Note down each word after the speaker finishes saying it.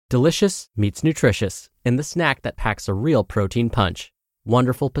Delicious meets nutritious in the snack that packs a real protein punch.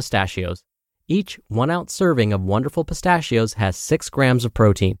 Wonderful Pistachios. Each 1-ounce serving of Wonderful Pistachios has 6 grams of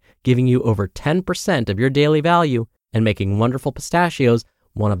protein, giving you over 10% of your daily value and making Wonderful Pistachios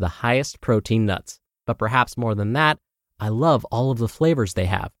one of the highest protein nuts. But perhaps more than that, I love all of the flavors they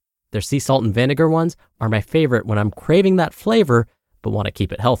have. Their sea salt and vinegar ones are my favorite when I'm craving that flavor but want to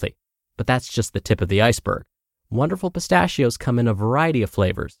keep it healthy. But that's just the tip of the iceberg. Wonderful Pistachios come in a variety of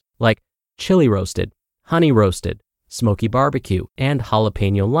flavors, like chili roasted, honey roasted, smoky barbecue, and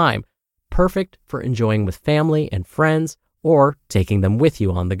jalapeno lime, perfect for enjoying with family and friends or taking them with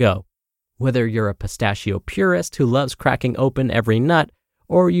you on the go. Whether you're a pistachio purist who loves cracking open every nut,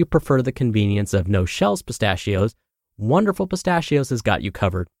 or you prefer the convenience of no-shells pistachios, Wonderful Pistachios has got you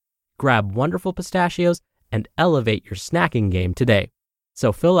covered. Grab Wonderful Pistachios and elevate your snacking game today.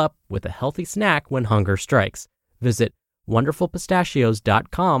 So fill up with a healthy snack when hunger strikes. Visit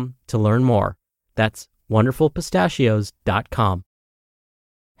wonderfulpistachios.com to learn more. That's wonderfulpistachios.com.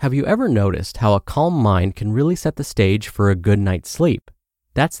 Have you ever noticed how a calm mind can really set the stage for a good night's sleep?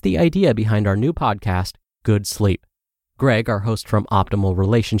 That's the idea behind our new podcast, Good Sleep. Greg, our host from Optimal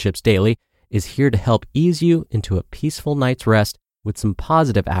Relationships Daily, is here to help ease you into a peaceful night's rest with some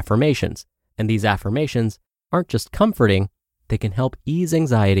positive affirmations. And these affirmations aren't just comforting, they can help ease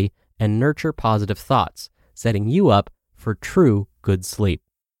anxiety and nurture positive thoughts, setting you up for true good sleep.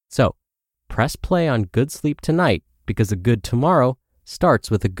 So, press play on Good Sleep tonight because a good tomorrow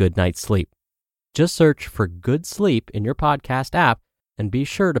starts with a good night's sleep. Just search for Good Sleep in your podcast app and be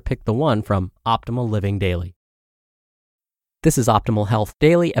sure to pick the one from Optimal Living Daily. This is Optimal Health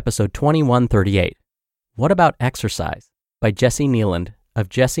Daily, episode 2138. What About Exercise? By Jessi Kneeland of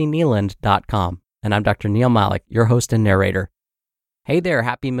jessikneeland.com. And I'm Dr. Neil Malik, your host and narrator. Hey there,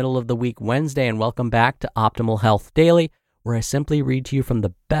 happy middle of the week Wednesday, and welcome back to Optimal Health Daily, where I simply read to you from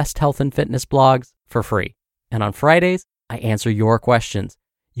the best health and fitness blogs for free. And on Fridays, I answer your questions.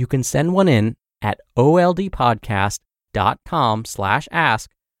 You can send one in at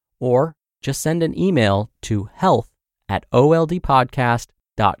oldpodcast.com/ask, or just send an email to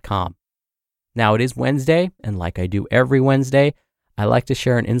health@oldpodcast.com. Now it is Wednesday, and like I do every Wednesday, I like to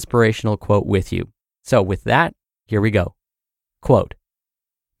share an inspirational quote with you. So with that, here we go. Quote,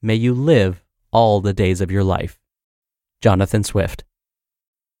 "May you live all the days of your life." Jonathan Swift.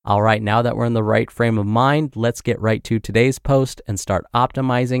 All right, now that we're in the right frame of mind, let's get right to today's post and start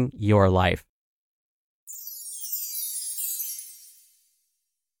optimizing your life.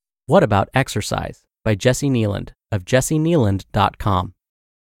 What About Exercise? By Jessi Kneeland of jessikneeland.com.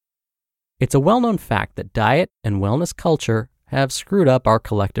 It's a well-known fact that diet and wellness culture have screwed up our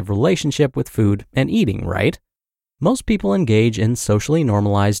collective relationship with food and eating, right? Most people engage in socially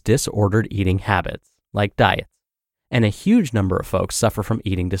normalized disordered eating habits, like diets, and a huge number of folks suffer from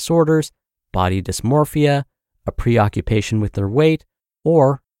eating disorders, body dysmorphia, a preoccupation with their weight,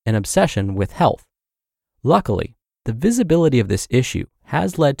 or an obsession with health. Luckily, the visibility of this issue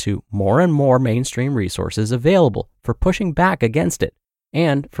has led to more and more mainstream resources available for pushing back against it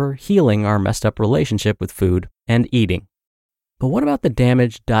and for healing our messed up relationship with food and eating. But what about the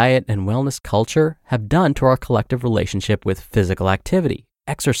damage diet and wellness culture have done to our collective relationship with physical activity,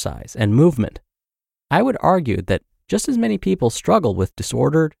 exercise, and movement? I would argue that just as many people struggle with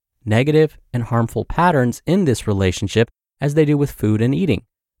disordered, negative, and harmful patterns in this relationship as they do with food and eating,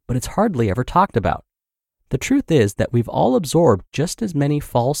 but it's hardly ever talked about. The truth is that we've all absorbed just as many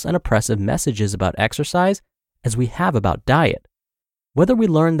false and oppressive messages about exercise as we have about diet. Whether we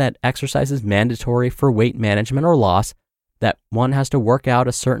learn that exercise is mandatory for weight management or loss, that one has to work out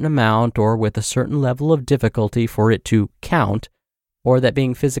a certain amount or with a certain level of difficulty for it to count, or that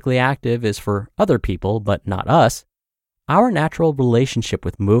being physically active is for other people but not us, our natural relationship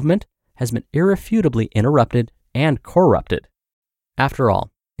with movement has been irrefutably interrupted and corrupted. After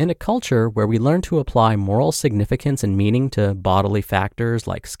all, in a culture where we learn to apply moral significance and meaning to bodily factors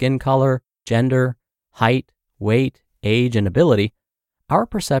like skin color, gender, height, weight, age, and ability, our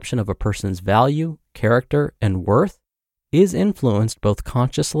perception of a person's value, character, and worth is influenced both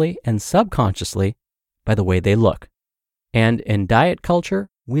consciously and subconsciously by the way they look. And in diet culture,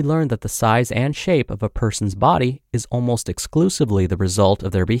 we learn that the size and shape of a person's body is almost exclusively the result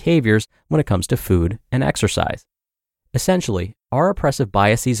of their behaviors when it comes to food and exercise. Essentially, our oppressive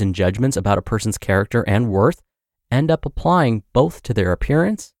biases and judgments about a person's character and worth end up applying both to their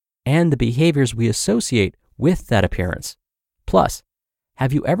appearance and the behaviors we associate with that appearance. Plus,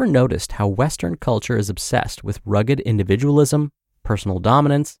 have you ever noticed how Western culture is obsessed with rugged individualism, personal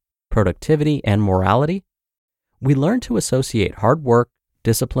dominance, productivity, and morality? We learn to associate hard work,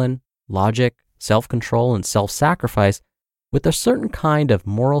 discipline, logic, self-control, and self-sacrifice with a certain kind of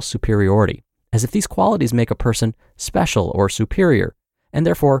moral superiority, as if these qualities make a person special or superior, and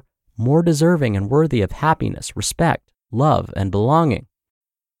therefore more deserving and worthy of happiness, respect, love, and belonging.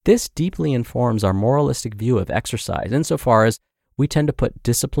 This deeply informs our moralistic view of exercise insofar as we tend to put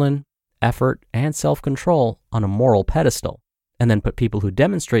discipline, effort, and self-control on a moral pedestal, and then put people who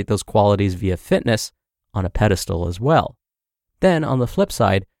demonstrate those qualities via fitness on a pedestal as well. Then, on the flip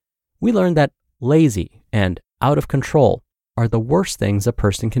side, we learn that lazy and out of control are the worst things a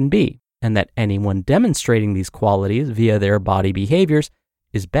person can be, and that anyone demonstrating these qualities via their body behaviors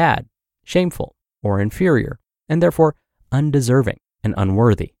is bad, shameful, or inferior, and therefore undeserving and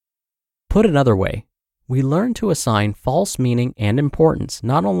unworthy. Put another way, we learn to assign false meaning and importance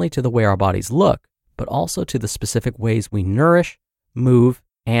not only to the way our bodies look, but also to the specific ways we nourish, move,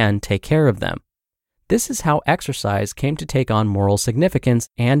 and take care of them. This is how exercise came to take on moral significance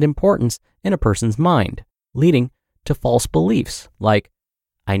and importance in a person's mind, leading to false beliefs like,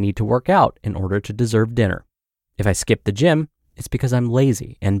 I need to work out in order to deserve dinner. If I skip the gym, it's because I'm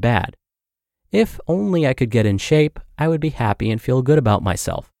lazy and bad. If only I could get in shape, I would be happy and feel good about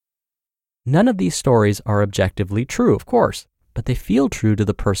myself. None of these stories are objectively true, of course, but they feel true to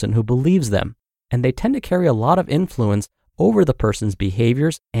the person who believes them, and they tend to carry a lot of influence over the person's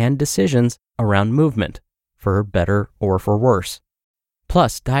behaviors and decisions around movement, for better or for worse.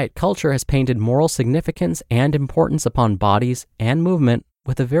 Plus, diet culture has painted moral significance and importance upon bodies and movement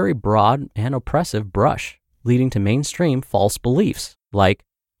with a very broad and oppressive brush, leading to mainstream false beliefs like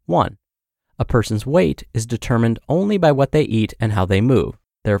 1. A person's weight is determined only by what they eat and how they move.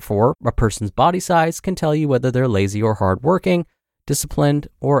 Therefore, a person's body size can tell you whether they're lazy or hardworking, disciplined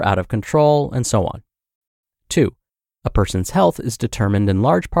or out of control, and so on. 2. A person's health is determined in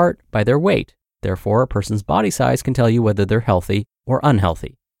large part by their weight. Therefore, a person's body size can tell you whether they're healthy or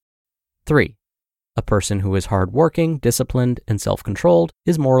unhealthy. 3. A person who is hardworking, disciplined, and self-controlled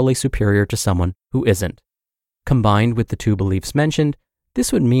is morally superior to someone who isn't. Combined with the two beliefs mentioned,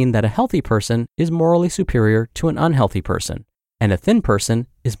 this would mean that a healthy person is morally superior to an unhealthy person, and a thin person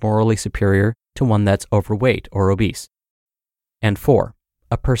is morally superior to one that's overweight or obese. And 4.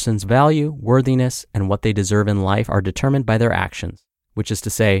 A person's value, worthiness, and what they deserve in life are determined by their actions, which is to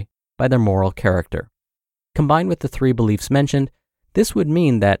say, by their moral character. Combined with the three beliefs mentioned, this would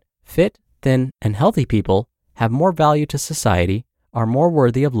mean that fit, thin, and healthy people have more value to society, are more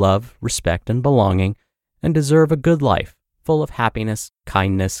worthy of love, respect, and belonging, and deserve a good life, full of happiness,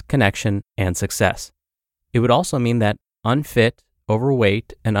 kindness, connection, and success. It would also mean that unfit,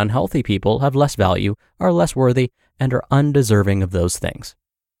 overweight, and unhealthy people have less value, are less worthy, and are undeserving of those things.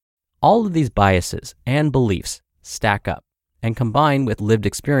 All of these biases and beliefs stack up and combine with lived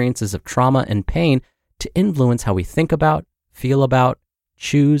experiences of trauma and pain to influence how we think about, feel about,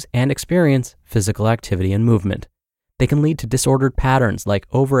 choose, and experience physical activity and movement. They can lead to disordered patterns like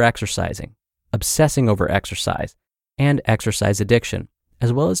over-exercising, obsessing over exercise, and exercise addiction,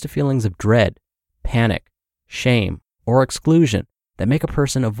 as well as to feelings of dread, panic, shame, or exclusion that make a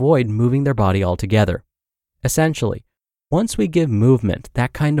person avoid moving their body altogether. Essentially, once we give movement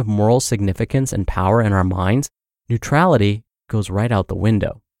that kind of moral significance and power in our minds, neutrality goes right out the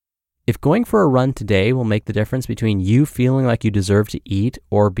window. If going for a run today will make the difference between you feeling like you deserve to eat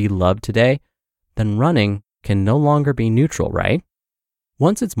or be loved today, then running can no longer be neutral, right?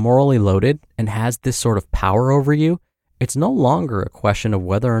 Once it's morally loaded and has this sort of power over you, it's no longer a question of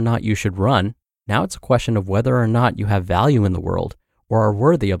whether or not you should run. Now it's a question of whether or not you have value in the world or are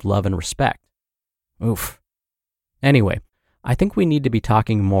worthy of love and respect. Oof. Anyway, I think we need to be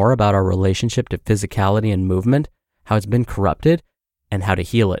talking more about our relationship to physicality and movement, how it's been corrupted, and how to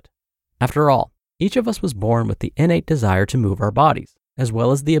heal it. After all, each of us was born with the innate desire to move our bodies, as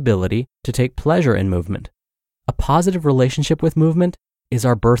well as the ability to take pleasure in movement. A positive relationship with movement is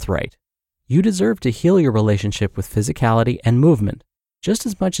our birthright. You deserve to heal your relationship with physicality and movement, just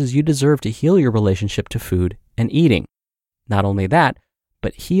as much as you deserve to heal your relationship to food and eating. Not only that,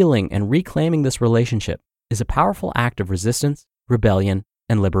 but healing and reclaiming this relationship is a powerful act of resistance, rebellion,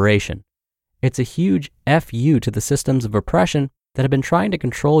 and liberation. It's a huge FU to the systems of oppression that have been trying to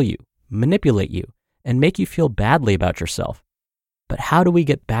control you, manipulate you, and make you feel badly about yourself. But how do we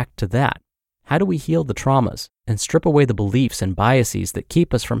get back to that? How do we heal the traumas and strip away the beliefs and biases that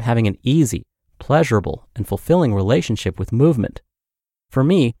keep us from having an easy, pleasurable, and fulfilling relationship with movement? For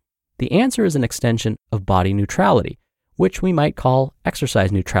me, the answer is an extension of body neutrality, which we might call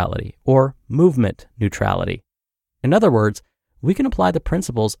exercise neutrality or movement neutrality. In other words, we can apply the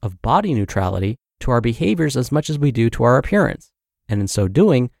principles of body neutrality to our behaviors as much as we do to our appearance. And in so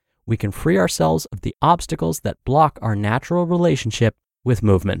doing, we can free ourselves of the obstacles that block our natural relationship with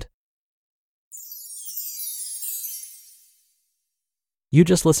movement. You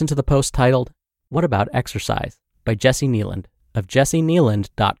just listened to the post titled, "What About Exercise?" by Jessi Kneeland of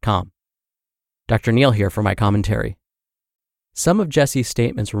JessiKneeland.com. Dr. Neil here for my commentary. Some of Jessi's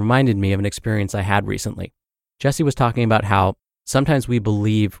statements reminded me of an experience I had recently. Jessi was talking about how sometimes we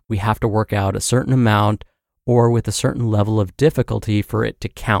believe we have to work out a certain amount or with a certain level of difficulty for it to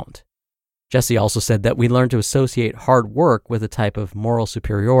count. Jessi also said that we learn to associate hard work with a type of moral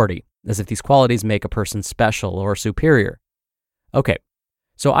superiority, as if these qualities make a person special or superior. Okay,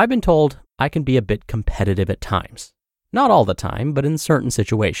 so I've been told I can be a bit competitive at times. Not all the time, but in certain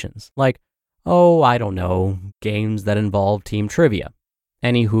situations, like, I don't know, games that involve team trivia.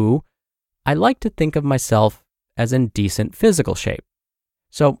 Anywho, I like to think of myself as in decent physical shape.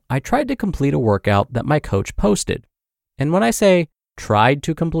 So I tried to complete a workout that my coach posted. And when I say tried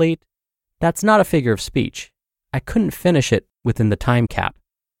to complete, that's not a figure of speech. I couldn't finish it within the time cap.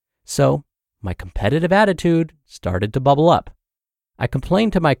 So my competitive attitude started to bubble up. I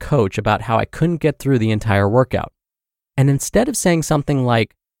complained to my coach about how I couldn't get through the entire workout. And instead of saying something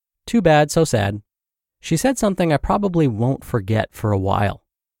like, "Too bad, so sad," she said something I probably won't forget for a while.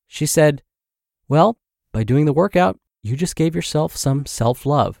 She said, "Well, by doing the workout, you just gave yourself some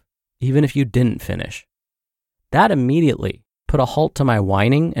self-love, even if you didn't finish." That immediately put a halt to my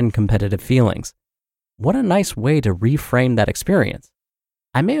whining and competitive feelings. What a nice way to reframe that experience.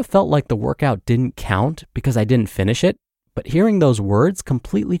 I may have felt like the workout didn't count because I didn't finish it, but hearing those words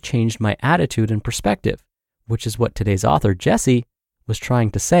completely changed my attitude and perspective, which is what today's author, Jessi, was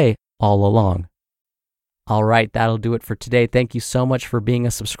trying to say all along. All right, that'll do it for today. Thank you so much for being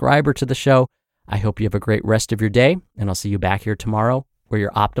a subscriber to the show. I hope you have a great rest of your day, and I'll see you back here tomorrow where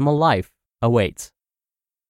your optimal life awaits.